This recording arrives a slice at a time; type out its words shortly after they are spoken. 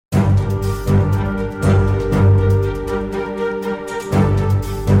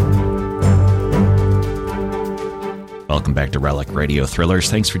Welcome back to Relic Radio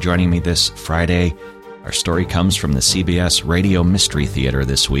Thrillers. Thanks for joining me this Friday. Our story comes from the CBS Radio Mystery Theater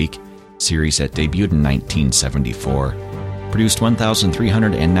this week, series that debuted in 1974. Produced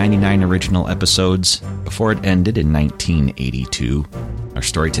 1,399 original episodes before it ended in 1982. Our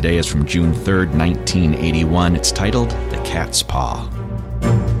story today is from June 3rd, 1981. It's titled The Cat's Paw.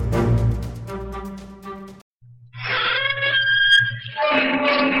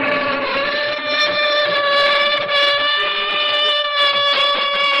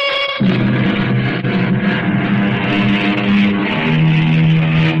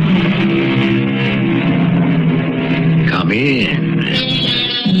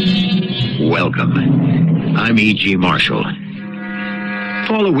 Welcome. I'm E.G. Marshall.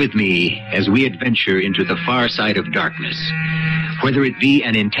 Follow with me as we adventure into the far side of darkness, whether it be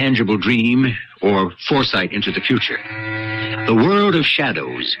an intangible dream or foresight into the future. The world of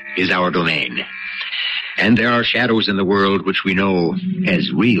shadows is our domain, and there are shadows in the world which we know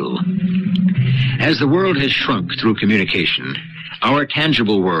as real. As the world has shrunk through communication, our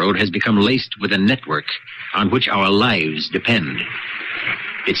tangible world has become laced with a network on which our lives depend.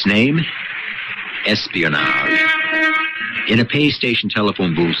 Its name? Espionage. In a pay station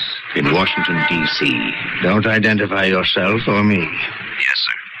telephone booth in Washington, D.C. Don't identify yourself or me. Yes,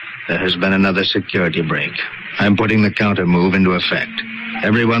 sir. There has been another security break. I'm putting the counter move into effect.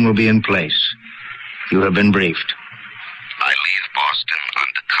 Everyone will be in place. You have been briefed. I leave Boston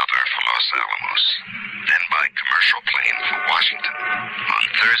undercover for Los Alamos, then by commercial plane for Washington. On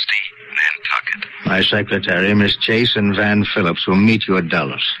Thursday, Nantucket. My secretary, Miss Chase, and Van Phillips will meet you at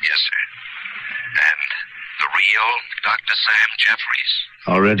Dulles. Yes, sir. And the real Dr. Sam Jeffries.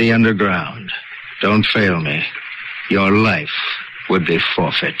 Already underground. Don't fail me. Your life would be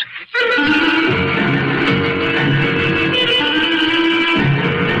forfeit.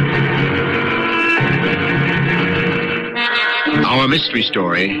 Our mystery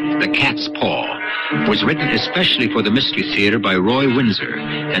story, The Cat's Paw, was written especially for the Mystery Theater by Roy Windsor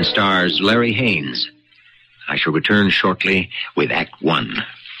and stars Larry Haynes. I shall return shortly with Act One.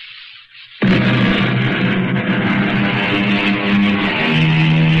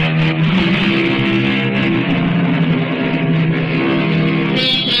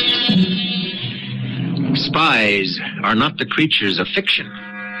 Spies are not the creatures of fiction.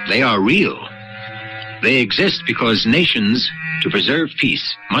 They are real. They exist because nations, to preserve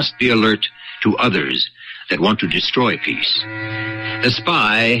peace, must be alert to others that want to destroy peace. The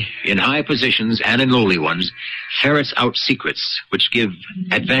spy, in high positions and in lowly ones, ferrets out secrets which give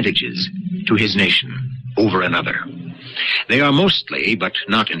advantages to his nation over another. They are mostly, but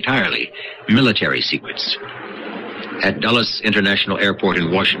not entirely, military secrets. At Dulles International Airport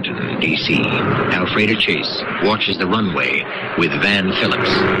in Washington, D.C., Alfreda Chase watches the runway with Van Phillips.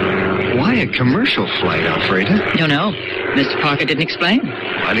 Why a commercial flight, Alfreda? Don't know. Mr. Parker didn't explain.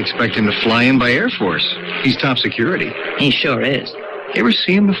 I'd expect him to fly in by Air Force. He's top security. He sure is. You ever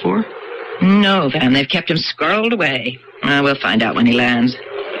see him before? No, Van. They've kept him squirreled away. We'll find out when he lands.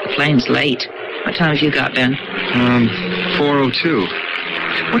 The plane's late. What time have you got, Ben? 4:02.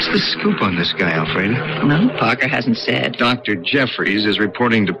 What's the scoop on this guy, Alfreda? No, Parker hasn't said. Dr. Jeffries is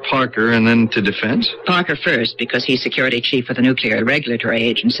reporting to Parker and then to Defense? Parker first, because he's security chief of the Nuclear Regulatory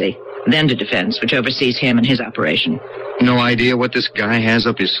Agency. Then to Defense, which oversees him and his operation. No idea what this guy has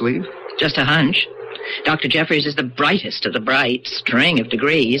up his sleeve? Just a hunch. Dr. Jeffries is the brightest of the bright string of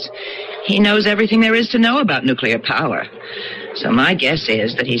degrees. He knows everything there is to know about nuclear power. So my guess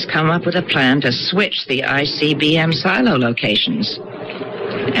is that he's come up with a plan to switch the ICBM silo locations.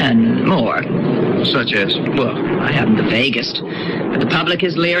 And more. Such as? Well, I haven't the vaguest. But the public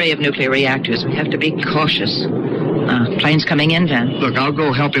is leery of nuclear reactors. We have to be cautious. Plane's coming in, Van. Look, I'll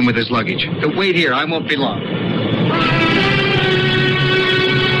go help him with his luggage. Wait here. I won't be long.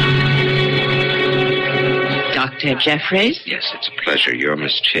 Dr. Jeffries? Yes, it's a pleasure. You're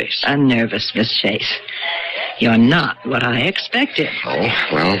Miss Chase. I'm nervous, Miss Chase. You're not what I expected. Oh,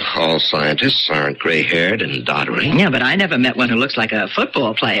 well, all scientists aren't gray-haired and doddering. Yeah, but I never met one who looks like a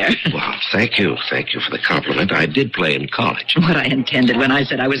football player. Well, thank you. Thank you for the compliment. I did play in college. What I intended when I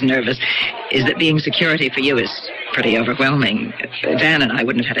said I was nervous is that being security for you is pretty overwhelming. Van and I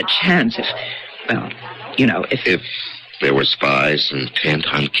wouldn't have had a chance if, well, you know, if there were spies intent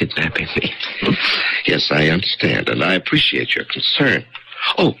on kidnapping me. Yes, I understand, and I appreciate your concern.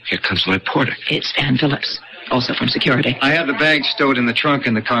 Oh, here comes my porter. It's Van Phillips, also from security. I have the bag stowed in the trunk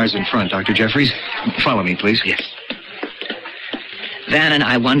and the car's in front, Dr. Jeffries. Follow me, please. Yes. Van and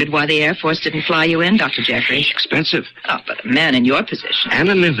I wondered why the Air Force didn't fly you in, Dr. Jeffries. Expensive. Oh, but a man in your position.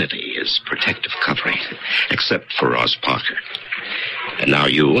 Anonymity is protective covering, except for Ross Parker. And now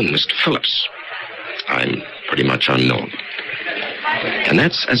you and Mr. Phillips. I'm pretty much unknown. And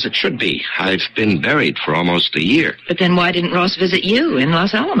that's as it should be. I've been buried for almost a year. But then why didn't Ross visit you in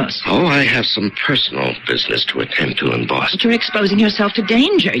Los Alamos? Oh, I have some personal business to attend to in Boston. But you're exposing yourself to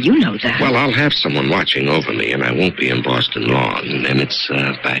danger. You know that. Well, I'll have someone watching over me, and I won't be in Boston long. And then it's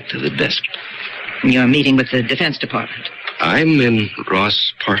back to the desk. You're meeting with the Defense Department. I'm in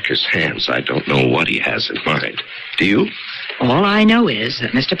Ross Parker's hands. I don't know what he has in mind. Do you? All I know is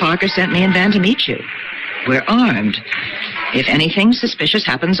that Mr. Parker sent me and Van to meet you. We're armed. If anything suspicious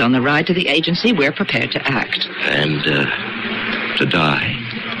happens on the ride to the agency, we're prepared to act. And, to die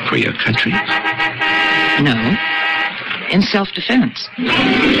for your country? No. In self-defense.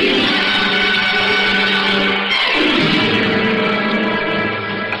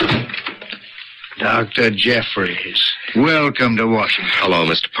 Dr. Jeffries, welcome to Washington. Hello,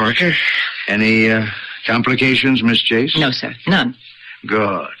 Mr. Parker. Any complications, Miss Chase? No, sir. None.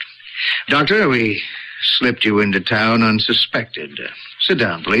 Good. Doctor, we slipped you into town unsuspected. Sit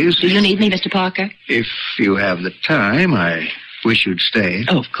down, please. Do you need me, Mr. Parker? If you have the time, I wish you'd stay.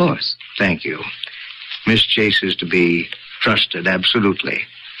 Oh, of course. Thank you. Miss Chase is to be trusted, absolutely.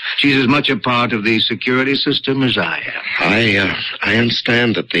 She's as much a part of the security system as I am. I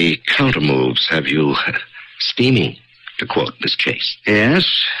understand that the countermoves have you steaming, to quote Miss Chase. Yes,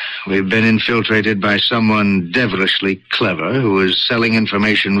 we've been infiltrated by someone devilishly clever who is selling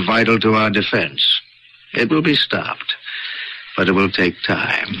information vital to our defense. It will be stopped, but it will take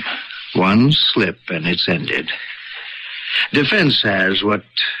time. One slip and it's ended. Defense has what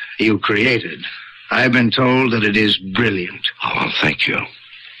you created. I've been told that it is brilliant. Oh, thank you.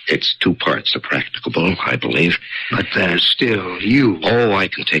 It's 2 parts of practicable, I believe. But there's still you. Oh, I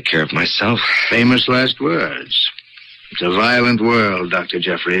can take care of myself. Famous last words. It's a violent world, Dr.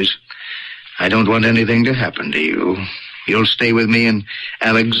 Jeffries. I don't want anything to happen to you. You'll stay with me in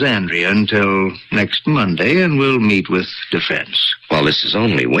Alexandria until next Monday, and we'll meet with defense. Well, this is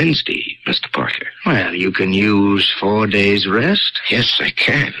only Wednesday, Mr. Parker. Well, you can use 4 days' rest. Yes, I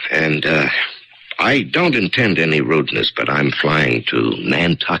can. And, I don't intend any rudeness, but I'm flying to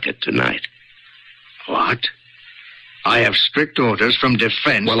Nantucket tonight. What? I have strict orders from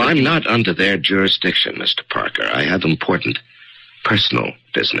defense. Well, I'm not under their jurisdiction, Mr. Parker. I have important personal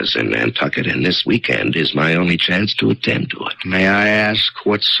business in Nantucket, and this weekend is my only chance to attend to it. May I ask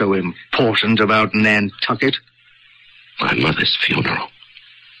what's so important about Nantucket? My mother's funeral.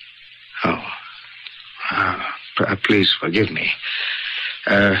 Oh. Please forgive me.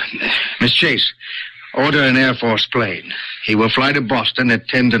 Miss Chase, order an Air Force plane. He will fly to Boston at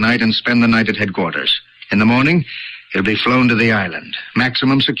 10 tonight and spend the night at headquarters. In the morning, he'll be flown to the island.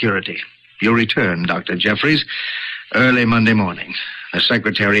 Maximum security. You'll return, Dr. Jeffries, early Monday morning. The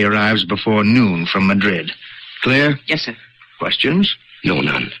secretary arrives before noon from Madrid. Clear? Yes, sir. Questions? No,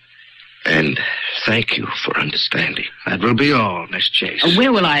 none. And thank you for understanding. That will be all, Miss Chase.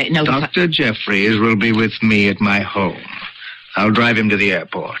 Where will I notify... Dr. Jeffries will be with me at my home. I'll drive him to the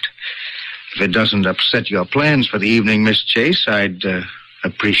airport. If it doesn't upset your plans for the evening, Miss Chase, I'd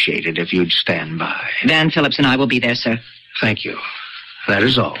appreciate it if you'd stand by. Van Phillips and I will be there, sir. Thank you. That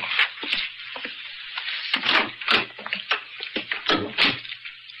is all.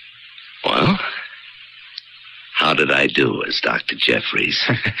 Well, how did I do as Dr. Jeffries?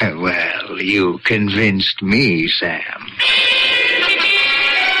 Well, you convinced me, Sam.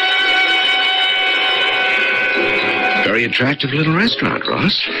 Very attractive little restaurant,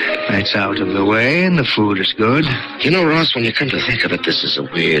 Ross. That's out of the way, and the food is good. You know, Ross, when you come to think of it, this is a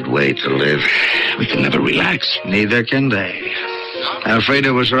weird way to live. We can never relax. Neither can they.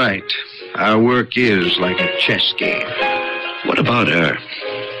 Alfredo was right. Our work is like a chess game. What about her?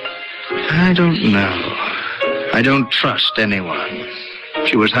 I don't know. I don't trust anyone.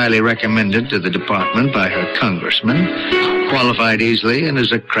 She was highly recommended to the department by her congressman, qualified easily, and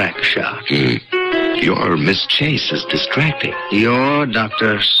is a crack shot. Your Miss Chase is distracting. You're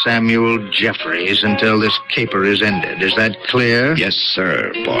Dr. Samuel Jeffries until this caper is ended. Is that clear? Yes,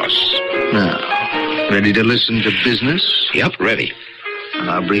 sir, boss. Now, ready to listen to business? Yep, ready.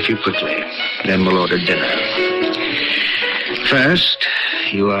 I'll brief you quickly. Then we'll order dinner. First,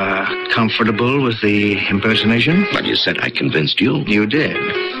 you are comfortable with the impersonation? But you said I convinced you. You did.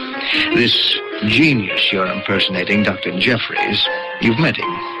 This genius you're impersonating, Dr. Jeffries, you've met him.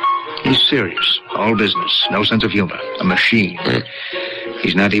 He's serious, all business, no sense of humor, a machine.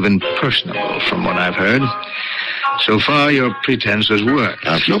 He's not even personable, from what I've heard. So far, your pretense has worked.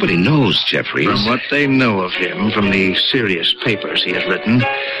 Now, if nobody knows Jeffries... From what they know of him, from the serious papers he has written,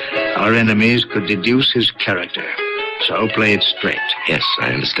 our enemies could deduce his character. So play it straight. Yes,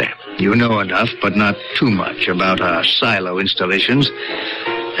 I understand. You know enough, but not too much, about our silo installations.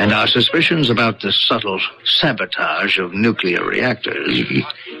 And our suspicions about the subtle sabotage of nuclear reactors,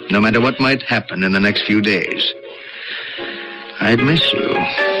 no matter what might happen in the next few days, I'd miss you.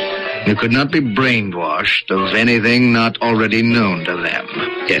 You could not be brainwashed of anything not already known to them.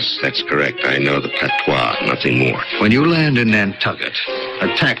 Yes, that's correct. I know the patois, nothing more. When you land in Nantucket, a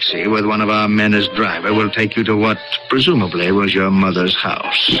taxi with one of our men as driver will take you to what presumably was your mother's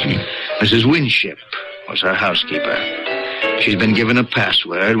house. Mrs. Winship was her housekeeper. She's been given a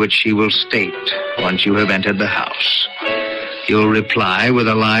password which she will state once you have entered the house. You'll reply with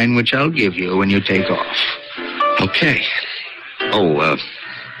a line which I'll give you when you take off. Okay. Oh,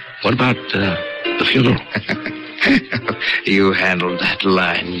 what about the funeral? You handled that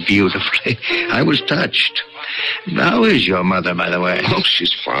line beautifully. I was touched. How is your mother, by the way? Oh,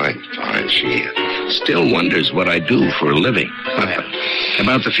 she's fine. She still wonders what I do for a living. Well,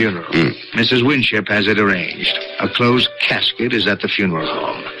 about the funeral. Mrs. Winship has it arranged. A closed casket is at the funeral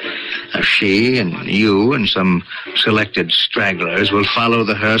home. Now, she and you and some selected stragglers will follow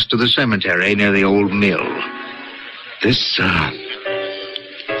the hearse to the cemetery near the old mill. This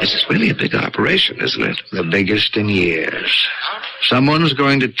is really a big operation, isn't it? The biggest in years. Someone's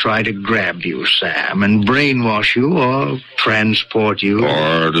going to try to grab you, Sam, and brainwash you or transport you.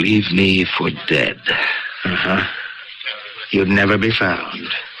 Or leave me for dead. Uh-huh. You'd never be found.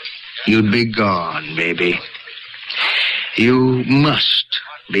 You'd be gone, baby. You must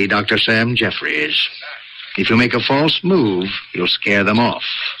be Dr. Sam Jeffries. If you make a false move, you'll scare them off.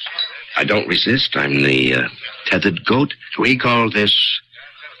 I don't resist. I'm the tethered goat. We call this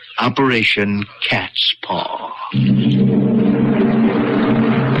Operation Cat's Paw.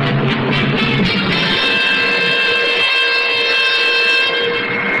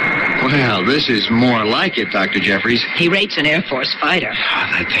 Well, this is more like it, Dr. Jeffries. He rates an Air Force fighter. Oh,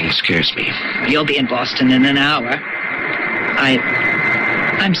 that thing scares me. You'll be in Boston in an hour.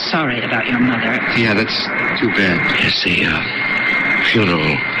 I'm sorry about your mother. Yeah, that's too bad. Yes, the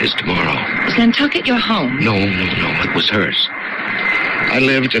funeral is tomorrow. Is Nantucket your home? No. It was hers. I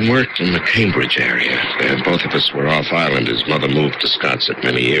lived and worked in the Cambridge area. Both of us were off island. His mother moved to Scotsett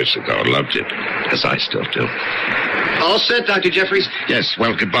many years ago. Loved it, as I still do. All set, Dr. Jeffries. Yes,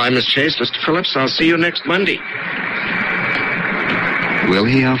 well, goodbye, Miss Chase. Mr. Phillips, I'll see you next Monday. Will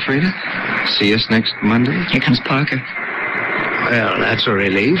he, Elfrida? See us next Monday? Here comes Parker. Well, that's a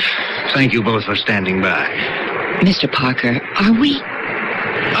relief. Thank you both for standing by. Mr. Parker, are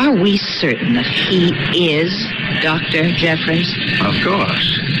we certain that he is Dr. Jeffries? Of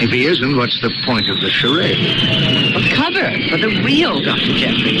course. If he isn't, what's the point of the charade? A cover for the real Dr.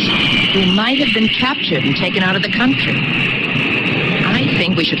 Jeffries, who might have been captured and taken out of the country. I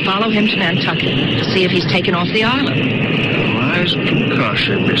think we should follow him to Nantucket to see if he's taken off the island. Wise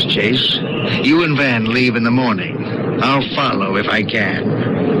precaution, Miss Chase. You and Van leave in the morning. I'll follow if I can.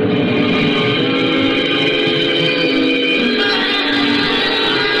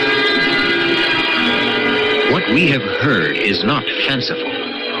 What we have heard is not fanciful.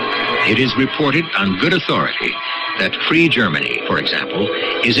 It is reported on good authority that Free Germany, for example,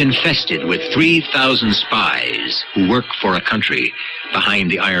 is infested with 3,000 spies who work for a country behind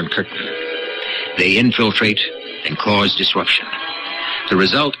the Iron Curtain. They infiltrate and cause disruption. The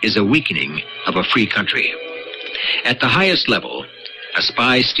result is a weakening of a free country. At the highest level, a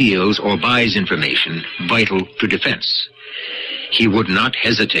spy steals or buys information vital to defense. He would not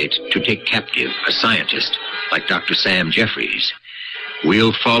hesitate to take captive a scientist like Dr. Sam Jeffries.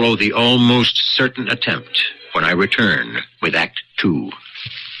 We'll follow the almost certain attempt when I return with Act 2.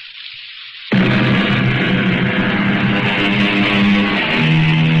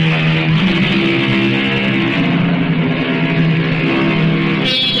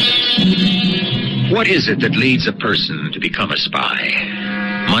 What is it that leads a person to become a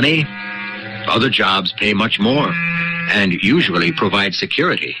spy? Money? Other jobs pay much more and usually provide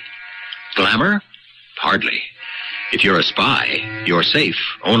security. Glamour? Hardly. If you're a spy, you're safe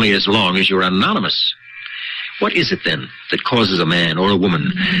only as long as you're anonymous. What is it, then, that causes a man or a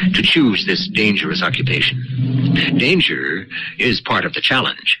woman to choose this dangerous occupation? Danger is part of the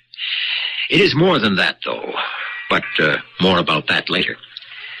challenge. It is more than that, though, but more about that later.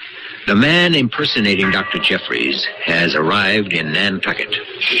 The man impersonating Dr. Jeffries has arrived in Nantucket.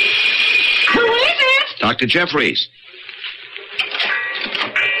 Who is it? Dr. Jeffries.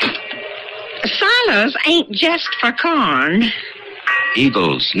 Silos ain't just for corn.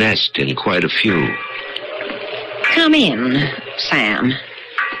 Eagles nest in quite a few. Come in, Sam.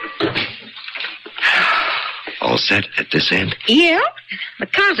 All set at this end? Yeah, the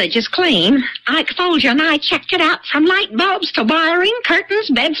cottage is clean. Ike Folger and I checked it out from light bulbs to wiring, curtains,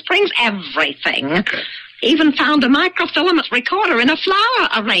 bed springs, everything. Okay. Even found a microfilament recorder in a flower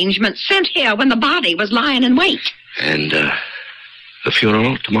arrangement sent here when the body was lying in wait. And, the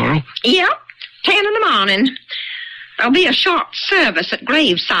funeral tomorrow? Yep, 10 in the morning. There'll be a short service at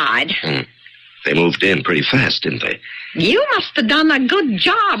graveside. They moved in pretty fast, didn't they? You must have done a good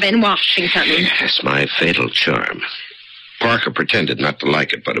job in Washington. It's my fatal charm. Parker pretended not to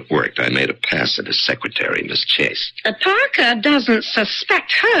like it, but it worked. I made a pass at his secretary, Miss Chase. Parker doesn't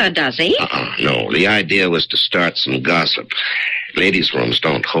suspect her, does he? No. The idea was to start some gossip. Ladies' rooms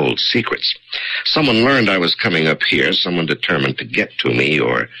don't hold secrets. Someone learned I was coming up here. Someone determined to get to me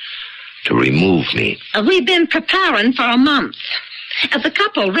or to remove me. We've been preparing for a month. The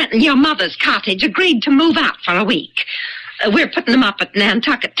couple renting your mother's cottage agreed to move out for a week. We're putting them up at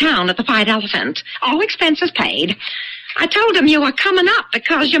Nantucket Town at the White Elephant. All expenses paid. I told them you were coming up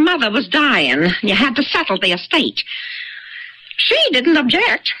because your mother was dying. You had to settle the estate. She didn't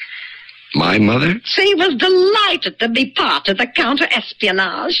object. My mother? She was delighted to be part of the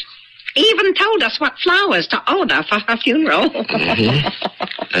counter-espionage. Even told us what flowers to order for her funeral.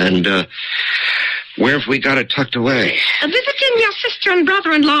 And, where have we got it tucked away? Visiting your sister and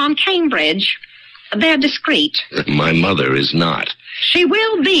brother-in-law in Cambridge. They're discreet. My mother is not. She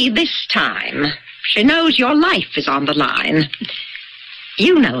will be this time. She knows your life is on the line.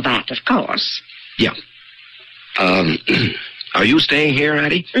 You know that, of course. Yeah. Are you staying here,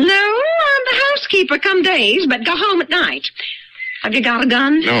 Addie? No, I'm the housekeeper come days, but go home at night. Have you got a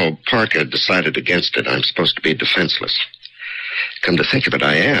gun? No, Parker decided against it. I'm supposed to be defenseless. Come to think of it,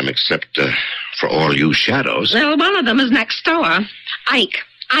 I am, except for all you shadows. Well, one of them is next door. Ike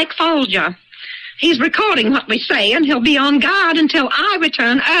Folger. He's recording what we say, and he'll be on guard until I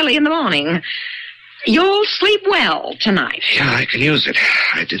return early in the morning. You'll sleep well tonight. Yeah, I can use it.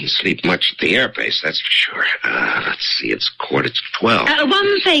 I didn't sleep much at the airbase, that's for sure. Let's see, it's 11:45.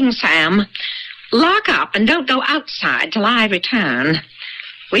 One thing, Sam. Lock up and don't go outside till I return.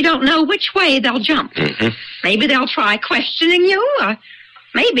 We don't know which way they'll jump. Maybe they'll try questioning you, or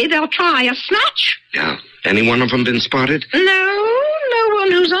maybe they'll try a snatch. Yeah. Any one of them been spotted? No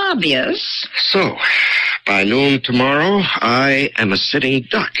one who's obvious. So, by noon tomorrow, I am a sitting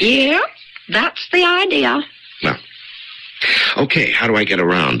duck. Yeah, that's the idea. Well, okay, how do I get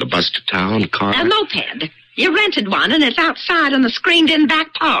around? The bus to town, car? A moped. You rented one, and it's outside on the screened-in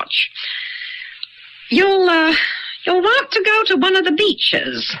back porch. You'll want to go to one of the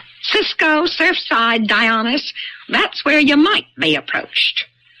beaches. Cisco, Surfside, Dionis. That's where you might be approached.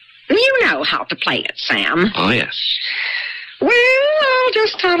 You know how to play it, Sam. Oh, yes. Well, I'll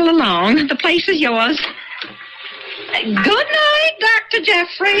just toddle along. The place is yours. Good night, Dr.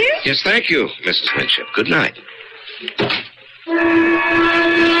 Jeffries. Yes, thank you, Mrs. Winship. Good night.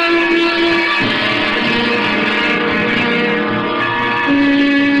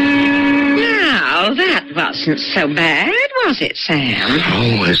 Now, that wasn't so bad, was it, Sam?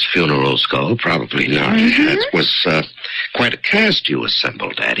 Oh, as funerals go, probably not. That was quite a cast you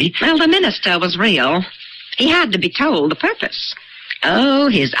assembled, Addie. Well, the minister was real. He had to be told the purpose. Oh,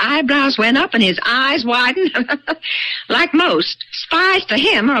 his eyebrows went up and his eyes widened. Like most, spies to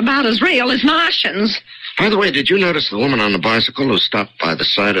him are about as real as Martians. By the way, did you notice the woman on the bicycle who stopped by the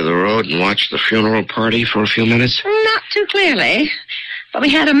side of the road and watched the funeral party for a few minutes? Not too clearly. But we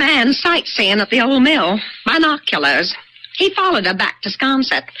had a man sightseeing at the old mill. Binoculars. He followed her back to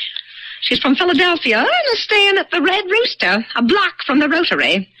Sconset. She's from Philadelphia and is staying at the Red Rooster, a block from the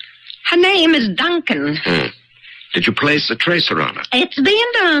Rotary. Her name is Duncan. Did you place a tracer on her? It's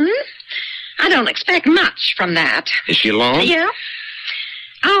being done. I don't expect much from that. Is she alone? Yeah.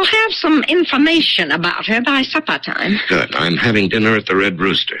 I'll have some information about her by supper time. Good. I'm having dinner at the Red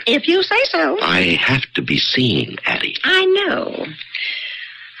Rooster. If you say so. I have to be seen, Addie. I know.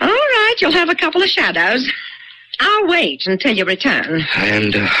 All right, you'll have a couple of shadows. I'll wait until you return.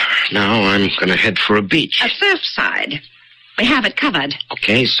 And now I'm going to head for a beach. A Surfside. We have it covered.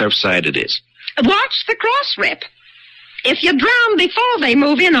 Okay, Surfside it is. Watch the cross rip. If you drown before they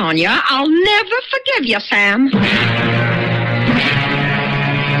move in on you, I'll never forgive you, Sam.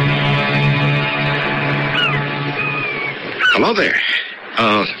 Hello there.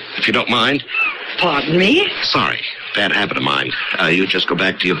 If you don't mind. Pardon me? Sorry. Bad habit of mine. You just go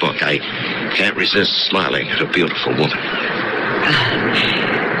back to your book. I can't resist smiling at a beautiful woman.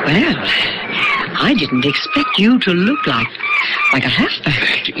 Well, I didn't expect you to look like a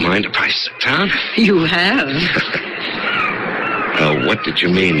halfback. Do you mind if I sit down? You have. What did you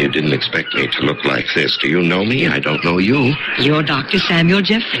mean you didn't expect me to look like this? Do you know me? I don't know you. You're Dr. Samuel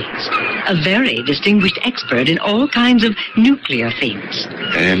Jeffries, a very distinguished expert in all kinds of nuclear things.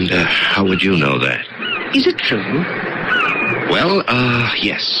 And how would you know that? Is it true? Well,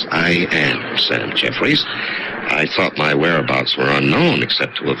 yes, I am Sam Jeffries. I thought my whereabouts were unknown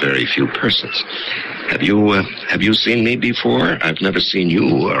except to a very few persons. Have you seen me before? I've never seen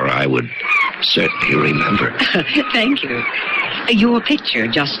you, or I would certainly remember. Thank you. Your picture,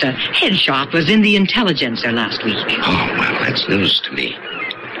 just a headshot, was in the Intelligencer last week. Oh, well, that's news to me.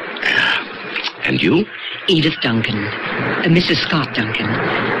 And you? Edith Duncan. Mrs. Scott Duncan.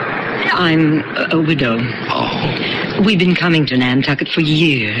 I'm a widow. Oh. We've been coming to Nantucket for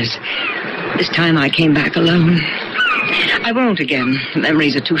years. This time I came back alone. I won't again.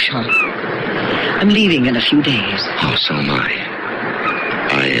 Memories are too sharp. I'm leaving in a few days. Oh, so am I.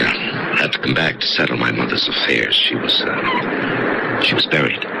 I had to come back to settle my mother's affairs. She was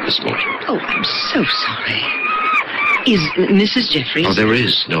buried this morning. Oh, I'm so sorry. Is Mrs. Jeffries? Oh, there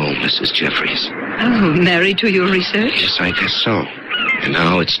is no Mrs. Jeffries. Oh, married to your research? Yes, I guess so. And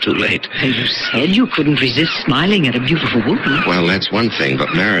now it's too late. You said you couldn't resist smiling at a beautiful woman. Well, that's one thing,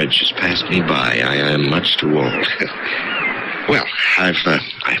 but marriage has passed me by. I am much too old. Well, I've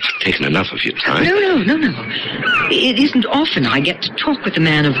taken enough of your time. No. It isn't often I get to talk with a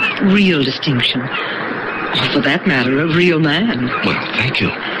man of real distinction. Or, for that matter, a real man. Well, thank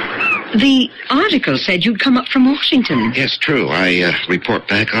you. The article said you'd come up from Washington. Yes, true. I report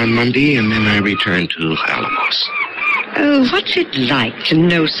back on Monday, and then I return to Alamos. Oh, what's it like to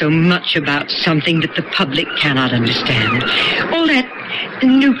know so much about something that the public cannot understand? All that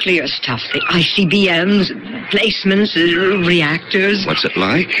nuclear stuff, the ICBMs, placements, reactors. What's it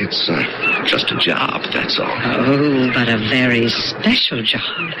like? It's just a job, that's all. Oh, but a very special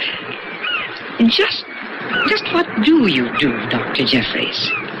job. Just what do you do, Dr.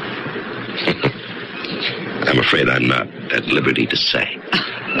 Jeffries? I'm afraid I'm not at liberty to say.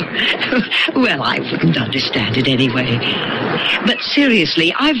 Well, I wouldn't understand it anyway. But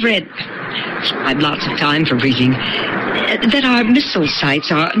seriously, I've lots of time for reading, that our missile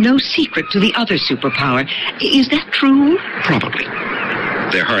sites are no secret to the other superpower. Is that true? Probably.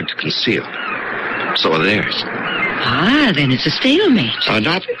 They're hard to conceal. So are theirs. Ah, then it's a stalemate.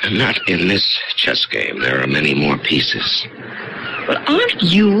 Not in this chess game. There are many more pieces. But aren't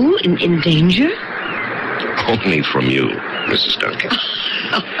you in danger? Only from you, Mrs. Duncan.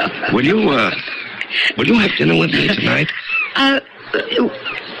 Will you have dinner with me tonight?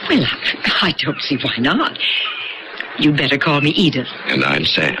 Well, I don't see why not. You'd better call me Edith. And I'm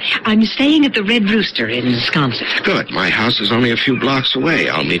Sam. I'm staying at the Red Rooster in Wisconsin. Good. My house is only a few blocks away.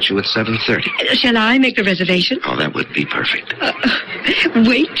 I'll meet you at 7:30. Shall I make the reservation? Oh, that would be perfect.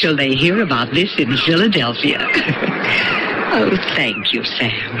 Wait till they hear about this in Philadelphia. Oh, thank you,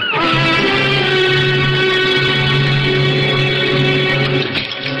 Sam.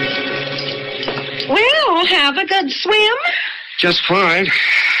 Well, have a good swim. Just fine.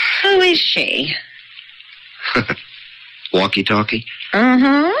 Who is she? Walkie-talkie?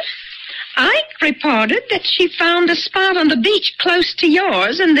 Uh-huh. Ike reported that she found a spot on the beach close to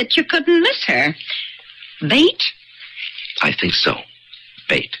yours and that you couldn't miss her. Bait? I think so.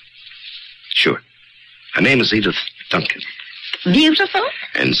 Bait. Sure. Her name is Edith Duncan. Beautiful?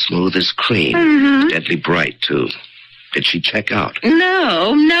 And smooth as cream. Mm-hmm. Deadly bright, too. Did she check out?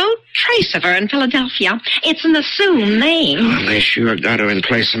 No trace of her in Philadelphia. It's an assumed name. Well, they sure got her in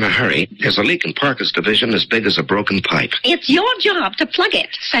place in a hurry. There's a leak in Parker's division as big as a broken pipe. It's your job to plug it,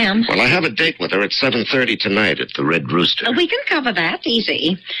 Sam. Well, I have a date with her at 7:30 tonight at the Red Rooster. We can cover that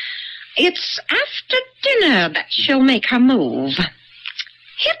easy. It's after dinner that she'll make her move.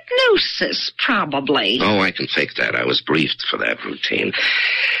 Hypnosis, probably. Oh, I can fake that. I was briefed for that routine.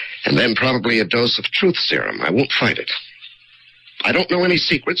 And then probably a dose of truth serum. I won't fight it. I don't know any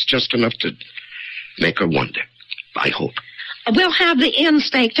secrets, just enough to make her wonder. I hope. We'll have the inn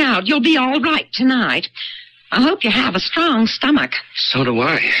staked out. You'll be all right tonight. I hope you have a strong stomach. So do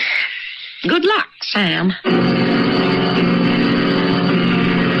I. Good luck, Sam.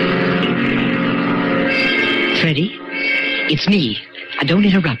 Freddie, it's me. Don't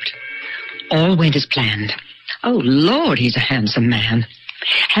interrupt. All went as planned. Oh, Lord, he's a handsome man.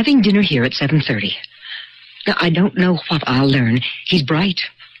 Having dinner here at 7:30. Now, I don't know what I'll learn. He's bright.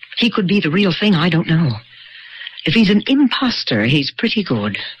 He could be the real thing. I don't know. If he's an imposter, he's pretty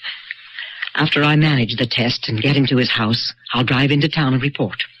good. After I manage the test and get him to his house, I'll drive into town and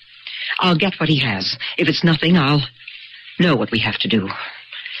report. I'll get what he has. If it's nothing, I'll know what we have to do.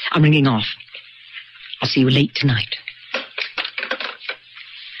 I'm ringing off. I'll see you late tonight.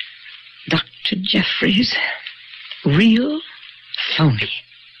 Dr. Jeffries. Real phony.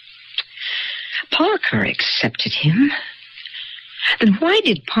 Parker accepted him. Then why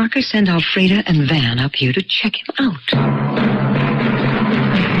did Parker send Alfreda and Van up here to check him out?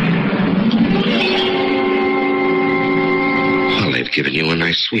 I've given you a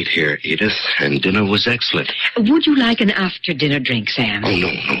nice suite here, Edith, and dinner was excellent. Would you like an after-dinner drink, Sam? Oh,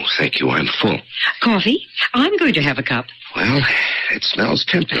 no, thank you. I'm full. Coffee? I'm going to have a cup. Well, it smells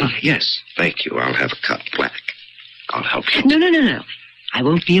tempting. Yes, thank you. I'll have a cup black. I'll help you. No. I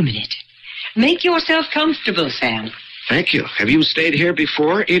won't be a minute. Make yourself comfortable, Sam. Thank you. Have you stayed here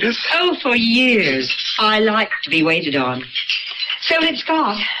before, Edith? Oh, for years. I like to be waited on. So it's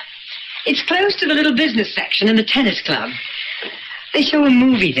got. It's close to the little business section in the tennis club. They show a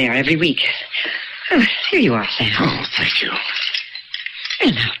movie there every week. Oh, here you are, Sam. Oh, thank you.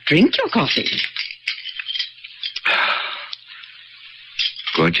 And now drink your coffee.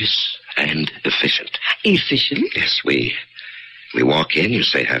 Gorgeous and efficient. Efficient? Yes, we walk in, you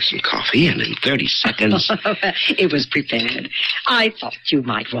say have some coffee, and in 30 seconds... It was prepared. I thought you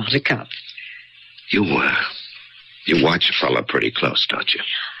might want a cup. You watch a fella pretty close, don't you?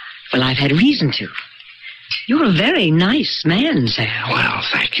 Well, I've had reason to. You're a very nice man, Sam. Well,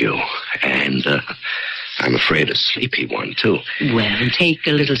 thank you. And I'm afraid a sleepy one, too. Well, take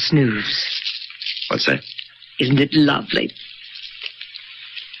a little snooze. What's that? Isn't it lovely?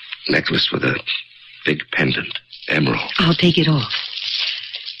 Necklace with a big pendant. Emerald. I'll take it off.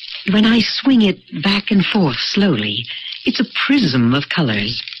 When I swing it back and forth slowly, it's a prism of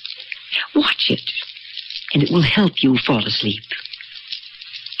colors. Watch it, and it will help you fall asleep.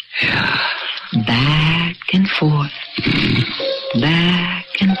 Yeah. Back and forth. Back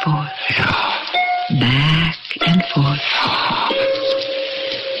and forth. Yeah. Back and forth.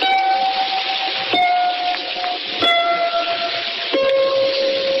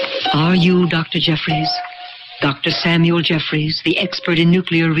 Are you Dr. Jeffries? Dr. Samuel Jeffries, the expert in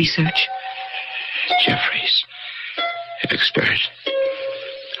nuclear research? Jeffries. Expert.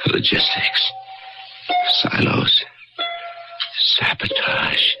 Logistics. Silos.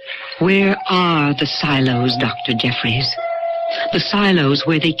 Sabotage. Where are the silos, Dr. Jeffries? The silos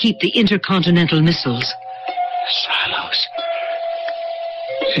where they keep the intercontinental missiles. Silos.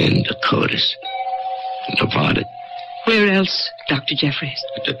 In Dakotas. Nevada. Where else, Dr. Jeffries?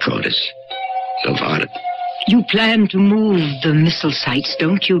 Dakotas. Nevada. You plan to move the missile sites,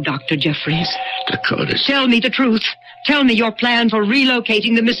 don't you, Dr. Jeffries? Dakotas. Tell me the truth. Tell me your plan for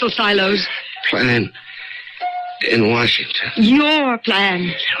relocating the missile silos. Plan in Washington. Your plan.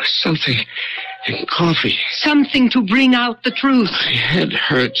 There was something in coffee. Something to bring out the truth. My head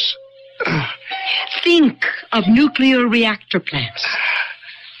hurts. Think of nuclear reactor plants.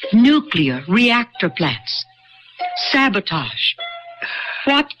 Nuclear reactor plants. Sabotage.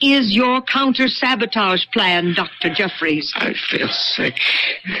 What is your counter-sabotage plan, Dr. Jeffries? I feel sick.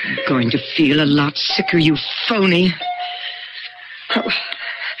 You're going to feel a lot sicker, you phony.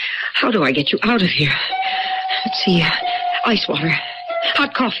 How do I get you out of here? Let's see. Ice water.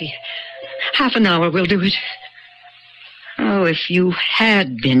 Hot coffee. Half an hour will do it. Oh, if you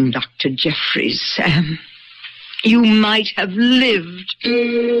had been Dr. Jeffries, Sam, you might have lived.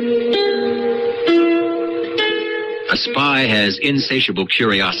 A spy has insatiable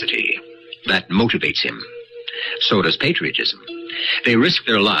curiosity that motivates him. So does patriotism. They risk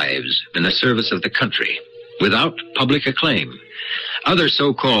their lives in the service of the country without public acclaim. Other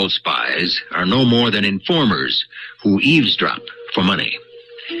so-called spies are no more than informers who eavesdrop for money.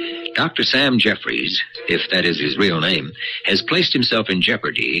 Dr. Sam Jeffries, if that is his real name, has placed himself in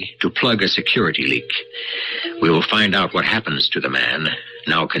jeopardy to plug a security leak. We will find out what happens to the man,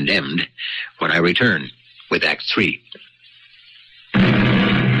 now condemned, when I return with Act 3.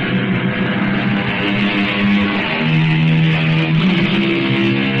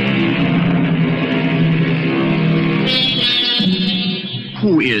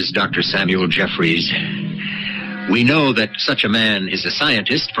 Who is Dr. Samuel Jeffries? We know that such a man is a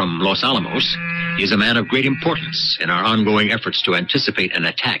scientist from Los Alamos. He is a man of great importance in our ongoing efforts to anticipate an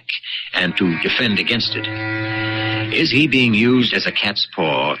attack and to defend against it. Is he being used as a cat's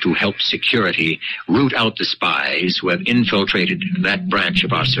paw to help security root out the spies who have infiltrated that branch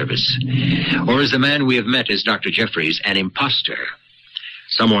of our service? Or is the man we have met as Dr. Jeffries an imposter?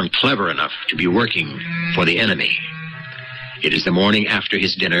 Someone clever enough to be working for the enemy? It is the morning after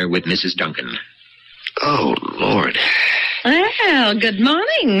his dinner with Mrs. Duncan. Oh, Lord. Well, good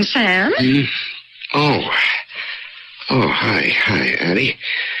morning, Sam. Oh, hi, Addie.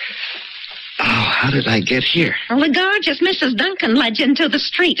 Oh, how did I get here? Well, the gorgeous Mrs. Duncan led you into the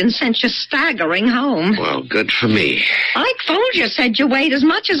street and sent you staggering home. Well, good for me. Ike Folger said you weighed as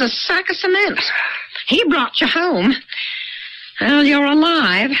much as a sack of cement. He brought you home. Well, you're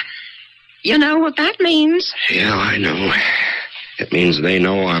alive. You know what that means? Yeah, I know. It means they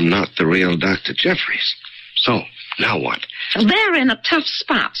know I'm not the real Dr. Jeffries. So, now what? They're in a tough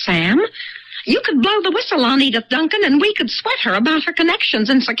spot, Sam. You could blow the whistle on Edith Duncan, and we could sweat her about her connections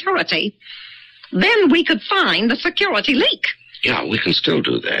in security. Then we could find the security leak. Yeah, we can still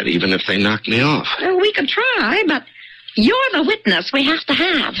do that, even if they knock me off. Well, we could try, but you're the witness we have to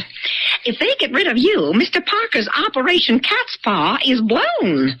have. If they get rid of you, Mr. Parker's Operation Cat's Paw is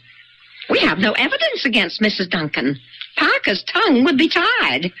blown. We have no evidence against Mrs. Duncan. Parker's tongue would be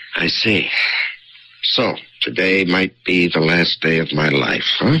tied. I see. So, today might be the last day of my life,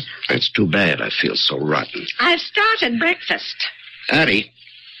 huh? That's too bad. I feel so rotten. I've started breakfast. Addie,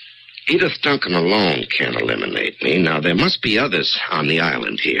 Edith Duncan alone can't eliminate me. Now, there must be others on the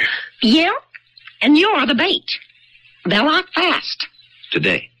island here. Yep, and you're the bait. They'll act fast.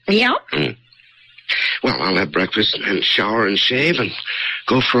 Today? Yep. Well, I'll have breakfast and shower and shave and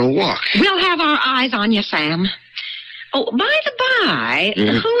go for a walk. We'll have our eyes on you, Sam. Oh, by the by,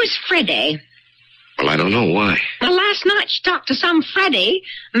 who is Freddie? Well, I don't know why. Well, last night she talked to some Freddie,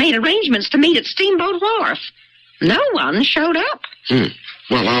 made arrangements to meet at Steamboat Wharf. No one showed up.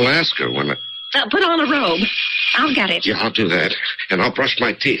 Well, I'll ask her when Put on a robe. I'll get it. Yeah, I'll do that. And I'll brush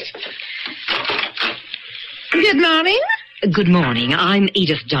my teeth. Good morning. Good morning. I'm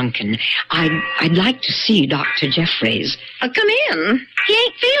Edith Duncan. I'd like to see Dr. Jeffries. Come in. He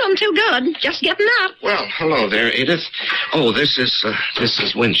ain't feeling too good. Just getting up. Well, hello there, Edith. Oh, this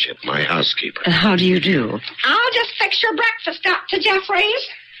is Winship, my housekeeper. How do you do? I'll just fix your breakfast, Dr. Jeffries.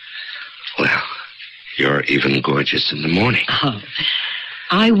 Well, you're even gorgeous in the morning. Oh,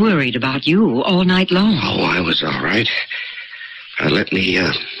 I worried about you all night long. Oh, I was all right. Let me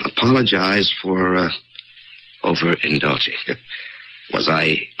apologize for overindulging. Was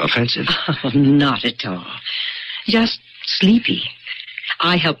I offensive? Oh, not at all. Just sleepy.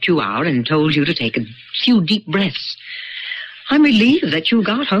 I helped you out and told you to take a few deep breaths. I'm relieved that you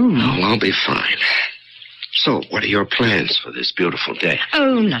got home. Oh, I'll be fine. So, what are your plans for this beautiful day?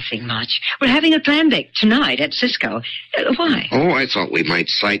 Oh, nothing much. We're having a clam bake tonight at Cisco. Why? Oh, I thought we might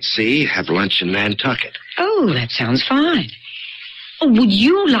sightsee, have lunch in Nantucket. Oh, that sounds fine. Oh, would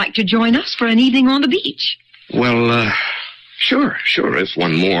you like to join us for an evening on the beach? Well, sure. If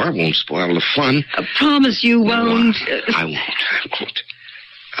one more won't spoil the fun. Promise you won't. No, I won't.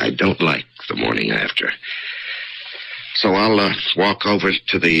 I don't like the morning after. So I'll walk over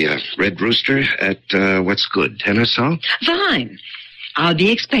to the Red Rooster at, what's good, 10 or so? Fine. I'll be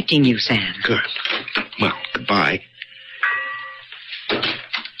expecting you, Sam. Good. Well, goodbye.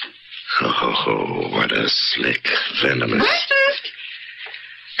 Oh, what a slick, venomous... Breakfast?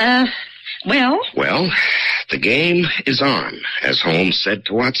 Well? Well, the game is on, as Holmes said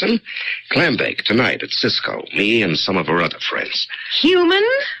to Watson. Clam bake tonight at Cisco. Me and some of our other friends. Human?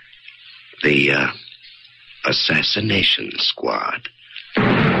 The, Assassination Squad. Come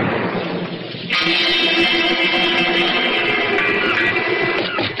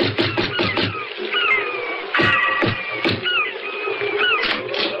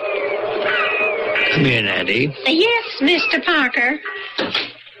in, Addie. Yes, Mr. Parker.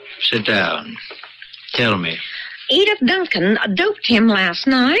 Sit down. Tell me. Edith Duncan doped him last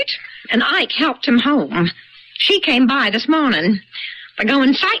night, and Ike helped him home. She came by this morning. They're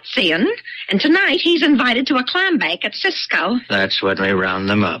going sightseeing, and tonight he's invited to a clam bake at Cisco. That's when we round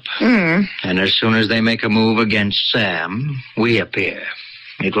them up. And as soon as they make a move against Sam, we appear.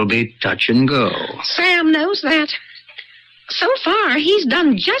 It will be touch and go. Sam knows that. So far, he's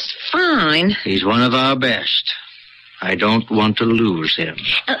done just fine. He's one of our best. I don't want to lose him.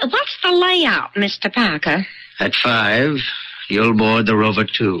 What's the layout, Mr. Parker? At 5, you'll board the Rover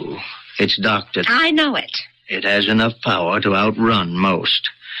 2. It's docked at... I know it. It has enough power to outrun most.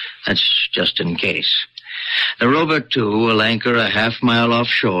 That's just in case. The Rover 2 will anchor a half-mile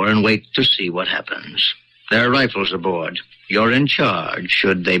offshore and wait to see what happens. There are rifles aboard. You're in charge,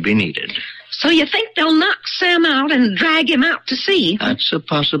 should they be needed. So you think they'll knock Sam out and drag him out to sea? That's a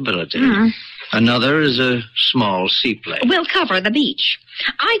possibility. Another is a small seaplane. We'll cover the beach.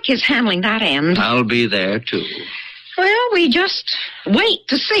 Ike is handling that end. I'll be there, too. Well, we just wait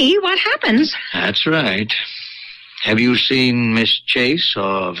to see what happens. That's right. Have you seen Miss Chase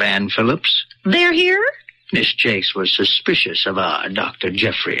or Van Phillips? They're here? Miss Chase was suspicious of our Dr.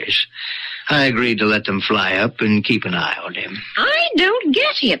 Jeffries. I agreed to let them fly up and keep an eye on him. I don't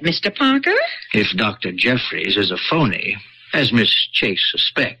get it, Mr. Parker. If Dr. Jeffries is a phony, as Miss Chase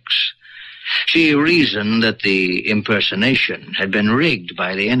suspects, she reasoned that the impersonation had been rigged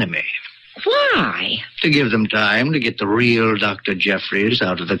by the enemy. Why? To give them time to get the real Dr. Jeffries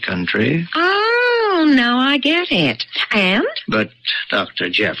out of the country. Oh, now I get it. And? But Dr.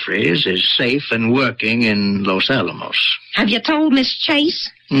 Jeffries is safe and working in Los Alamos. Have you told Miss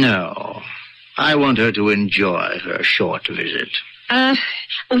Chase? No. I want her to enjoy her short visit.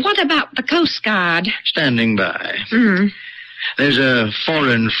 What about the Coast Guard? Standing by. Hmm. There's a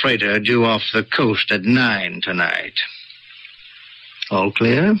foreign freighter due off the coast at 9 tonight. All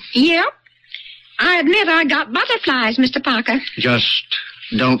clear? Yep. I admit I got butterflies, Mr. Parker. Just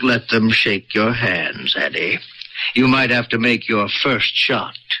don't let them shake your hands, Eddie. You might have to make your first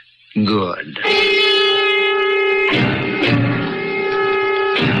shot good.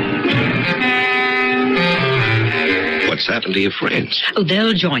 What's happened to your friends? Oh,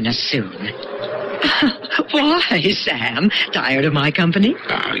 they'll join us soon. Why, Sam? Tired of my company?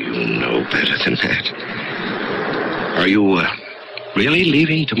 Oh, you know better than that. Are you really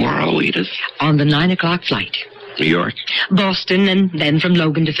leaving tomorrow, Edith? On the 9 o'clock flight. New York? Boston, and then from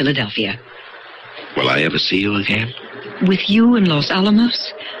Logan to Philadelphia. Will I ever see you again? With you in Los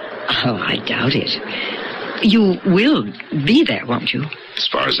Alamos? Oh, I doubt it. You will be there, won't you? As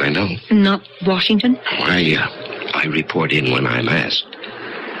far as I know. Not Washington? I report in when I'm asked.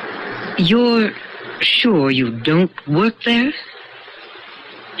 You're sure you don't work there?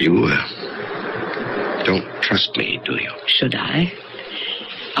 You, don't trust me, do you? Should I?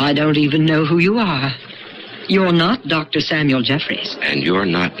 I don't even know who you are. You're not Dr. Samuel Jeffries. And you're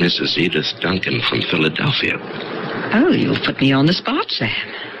not Mrs. Edith Duncan from Philadelphia. Oh, you've put me on the spot, Sam.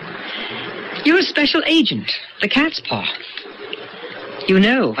 You're a special agent, the cat's paw. You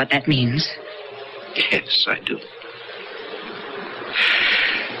know what that means. Yes, I do.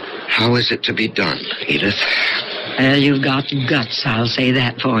 How is it to be done, Edith? Well, you've got guts, I'll say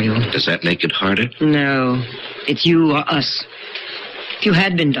that for you. Does that make it harder? No, it's you or us. If you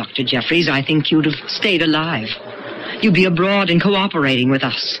had been Dr. Jeffries, I think you'd have stayed alive. You'd be abroad and cooperating with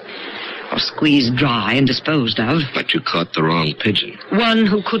us. Or squeezed dry and disposed of. But you caught the wrong pigeon. One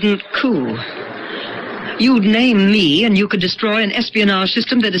who couldn't coup. You'd name me, and you could destroy an espionage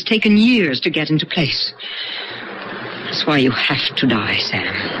system that has taken years to get into place. That's why you have to die,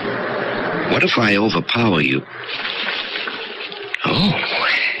 Sam. What if I overpower you? Oh,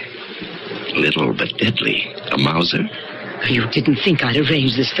 little but deadly. A Mauser? You didn't think I'd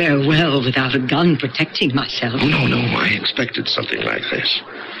arrange this farewell without a gun protecting myself. Oh, no, I expected something like this.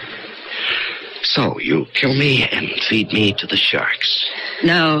 So, you kill me and feed me to the sharks.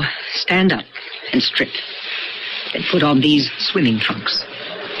 Now, stand up and strip. Then put on these swimming trunks.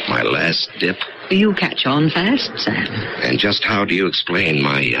 My last dip? You catch on fast, Sam. And just how do you explain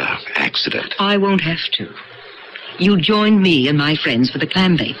my, accident? I won't have to. You joined me and my friends for the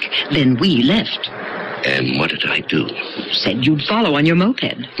clam bake. Then we left. And what did I do? Said you'd follow on your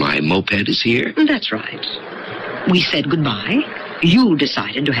moped. My moped is here? That's right. We said goodbye. You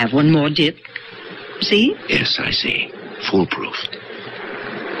decided to have one more dip. See? Yes, I see. Foolproof.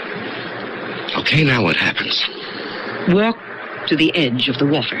 Okay, now what happens? Walk to the edge of the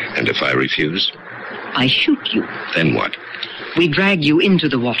water. And if I refuse? I shoot you. Then what? We drag you into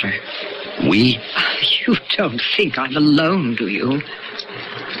the water. We? You don't think I'm alone, do you?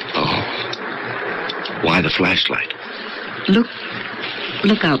 Oh. Why the flashlight? Look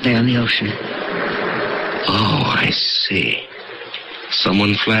out there in the ocean. Oh, I see.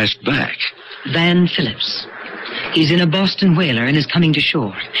 Someone flashed back. Van Phillips. He's in a Boston whaler and is coming to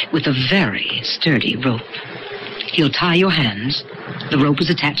shore with a very sturdy rope. He'll tie your hands. The rope is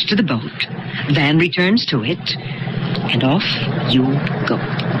attached to the boat. Van returns to it, and off you go.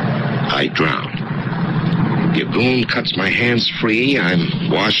 I drown. Your goon cuts my hands free,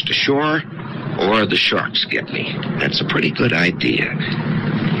 I'm washed ashore, or the sharks get me. That's a pretty good idea.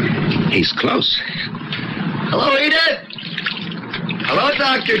 He's close. Hello, Edith. Hello,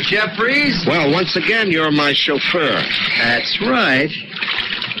 Dr. Jeffries. Well, once again, you're my chauffeur. That's right.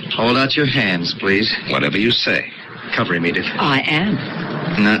 Hold out your hands, please. Whatever you say. Cover him, Edith. I am.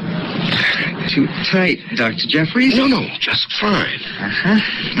 Not too tight, Dr. Jeffries? No, just fine. Uh-huh.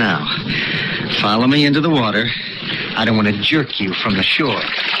 Now, follow me into the water. I don't want to jerk you from the shore.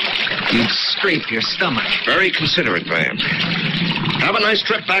 You'd scrape your stomach. Very considerate, Van. Have a nice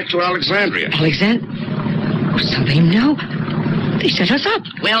trip back to Alexandria. Alexander? Oh, so they know. They set us up.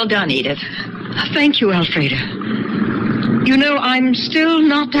 Well done, Edith. Thank you, Alfreda. You know, I'm still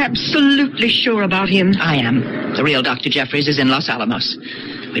not absolutely sure about him. I am. The real Dr. Jeffries is in Los Alamos.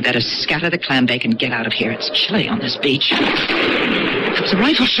 We better scatter the clam bake and get out of here. It's chilly on this beach. It's a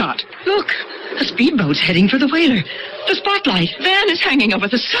rifle shot. Look, a speedboat's heading for the whaler. The spotlight. Van is hanging over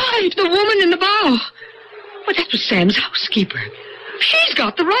the side. The woman in the bow. Well, that was Sam's housekeeper. She's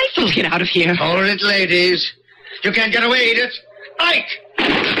got the rifle. Let's get out of here. Hold it, ladies. You can't get away, Edith. Ike!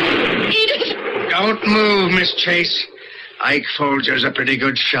 Edith! Don't move, Miss Chase. Ike Folger's a pretty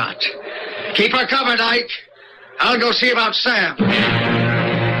good shot. Keep her covered, Ike. I'll go see about Sam.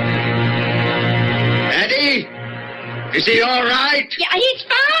 Eddie? Is he all right? Yeah, he's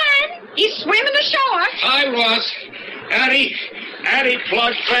fine. He's swimming ashore. Hi, Ross. Addie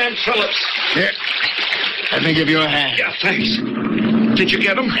plugged Van Phillips. Here. Let me give you a hand. Yeah, thanks. Did you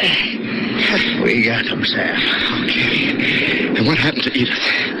get him? We got him, Sam. Okay. And what happened to Edith?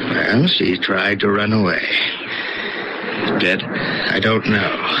 Well, she tried to run away. Dead? I don't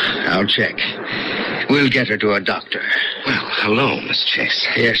know. I'll check. We'll get her to a doctor. Well, hello, Miss Chase.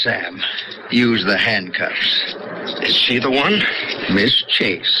 Here, Sam. Use the handcuffs. Is she the one? Miss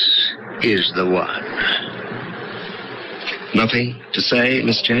Chase is the one. Nothing to say,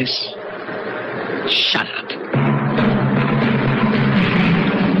 Miss Chase? Shut up.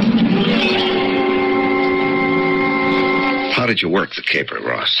 How did you work the caper,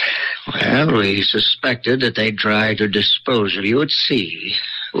 Ross? Well, we suspected that they'd try to dispose of you at sea.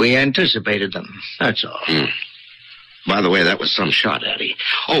 We anticipated them, that's all. By the way, that was some shot, Addie.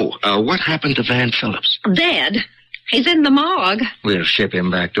 Oh, what happened to Van Phillips? Dead. He's in the morgue. We'll ship him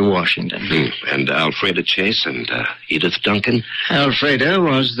back to Washington. And Alfreda Chase and Edith Duncan? Alfreda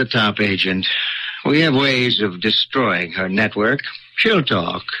was the top agent. We have ways of destroying her network. She'll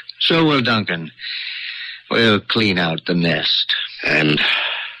talk. So will Duncan. We'll clean out the nest. And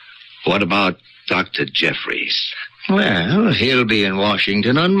what about Dr. Jeffries? Well, he'll be in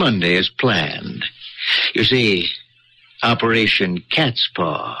Washington on Monday as planned. You see, Operation Cat's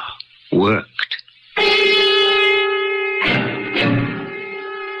Paw worked.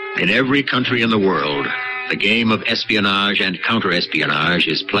 In every country in the world, the game of espionage and counter-espionage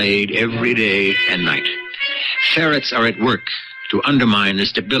is played every day and night. Ferrets are at work to undermine the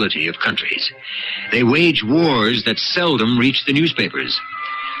stability of countries. They wage wars that seldom reach the newspapers.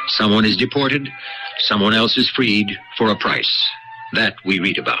 Someone is deported, someone else is freed for a price. That we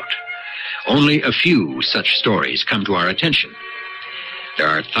read about. Only a few such stories come to our attention. There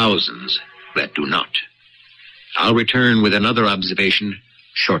are thousands that do not. I'll return with another observation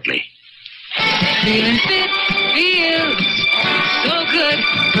shortly. Feeling fit, feels so good,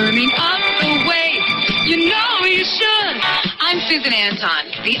 burning up the weight. You know you should. I'm Susan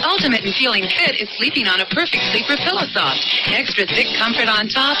Anton. The ultimate in feeling fit is sleeping on a Perfect Sleeper Pillow Soft. Extra thick comfort on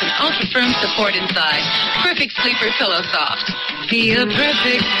top and ultra firm support inside. Perfect Sleeper Pillow Soft. Be a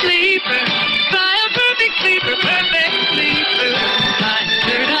perfect sleeper. Buy a Perfect Sleeper. Perfect Sleeper. Buy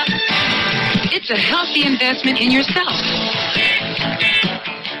up. It's a healthy investment in yourself.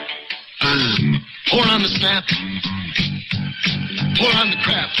 Pour on the snap. Pour on the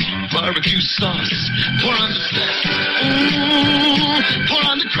crap. Barbecue sauce. Pour on the snap. Ooh, pour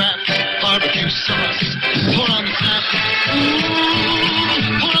on the crap. Barbecue sauce. Pour on the snap.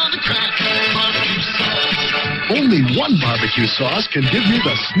 Ooh, pour on the crap. Barbecue sauce. Only one barbecue sauce can give you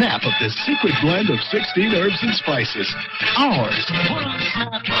the snap of this secret blend of 16 herbs and spices. Ours. Pour on the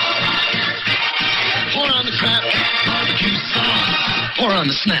snap. Pour on the crap. Barbecue sauce. Pour on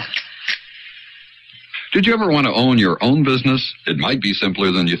the snap. Did you ever want to own your own business? It might be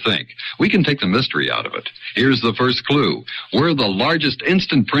simpler than you think. We can take the mystery out of it. Here's the first clue. We're the largest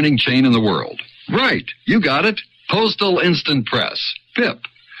instant printing chain in the world. Right, you got it. Postal Instant Press, PIP.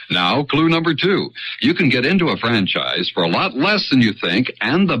 Now, clue number 2. You can get into a franchise for a lot less than you think,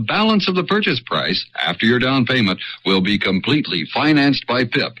 and the balance of the purchase price after your down payment will be completely financed by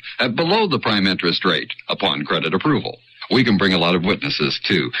PIP at below the prime interest rate upon credit approval. We can bring a lot of witnesses,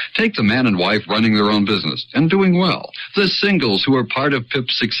 too. Take the man and wife running their own business and doing well, the singles who are part of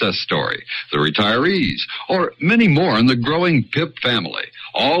PIP's success story, the retirees, or many more in the growing PIP family.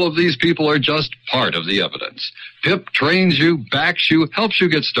 All of these people are just part of the evidence. PIP trains you, backs you, helps you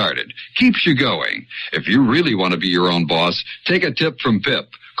get started, keeps you going. If you really want to be your own boss, take a tip from PIP.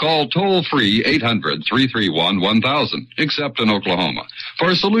 Call toll-free 800-331-1000, except in Oklahoma. For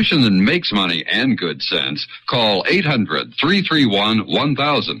a solution that makes money and good sense, call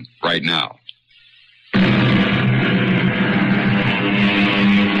 800-331-1000 right now.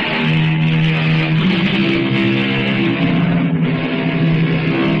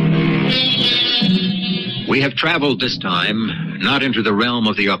 We have traveled this time, not into the realm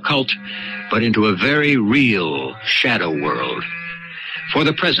of the occult, but into a very real shadow world. For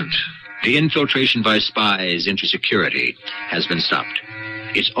the present, the infiltration by spies into security has been stopped.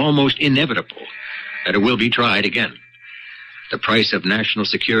 It's almost inevitable that it will be tried again. The price of national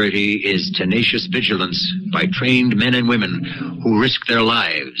security is tenacious vigilance by trained men and women who risk their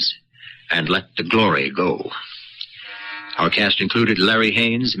lives and let the glory go. Our cast included Larry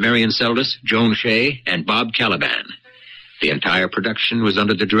Haynes, Marion Seldes, Joan Shea, and Bob Caliban. The entire production was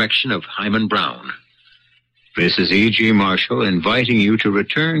under the direction of Hyman Brown. This is E.G. Marshall inviting you to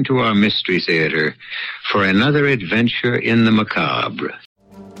return to our Mystery Theater for another adventure in the macabre.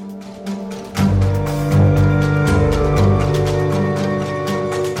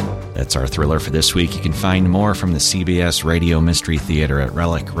 That's our thriller for this week. You can find more from the CBS Radio Mystery Theater at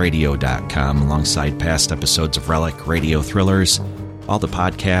relicradio.com, alongside past episodes of Relic Radio Thrillers, all the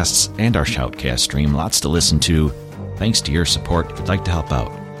podcasts, and our Shoutcast stream. Lots to listen to. Thanks to your support. If you'd like to help out,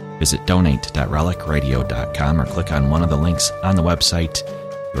 visit donate.relicradio.com or click on one of the links on the website.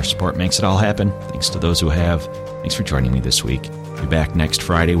 Your support makes it all happen. Thanks to those who have. Thanks for joining me this week. Be back next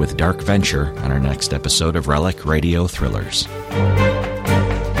Friday with Dark Venture on our next episode of Relic Radio Thrillers.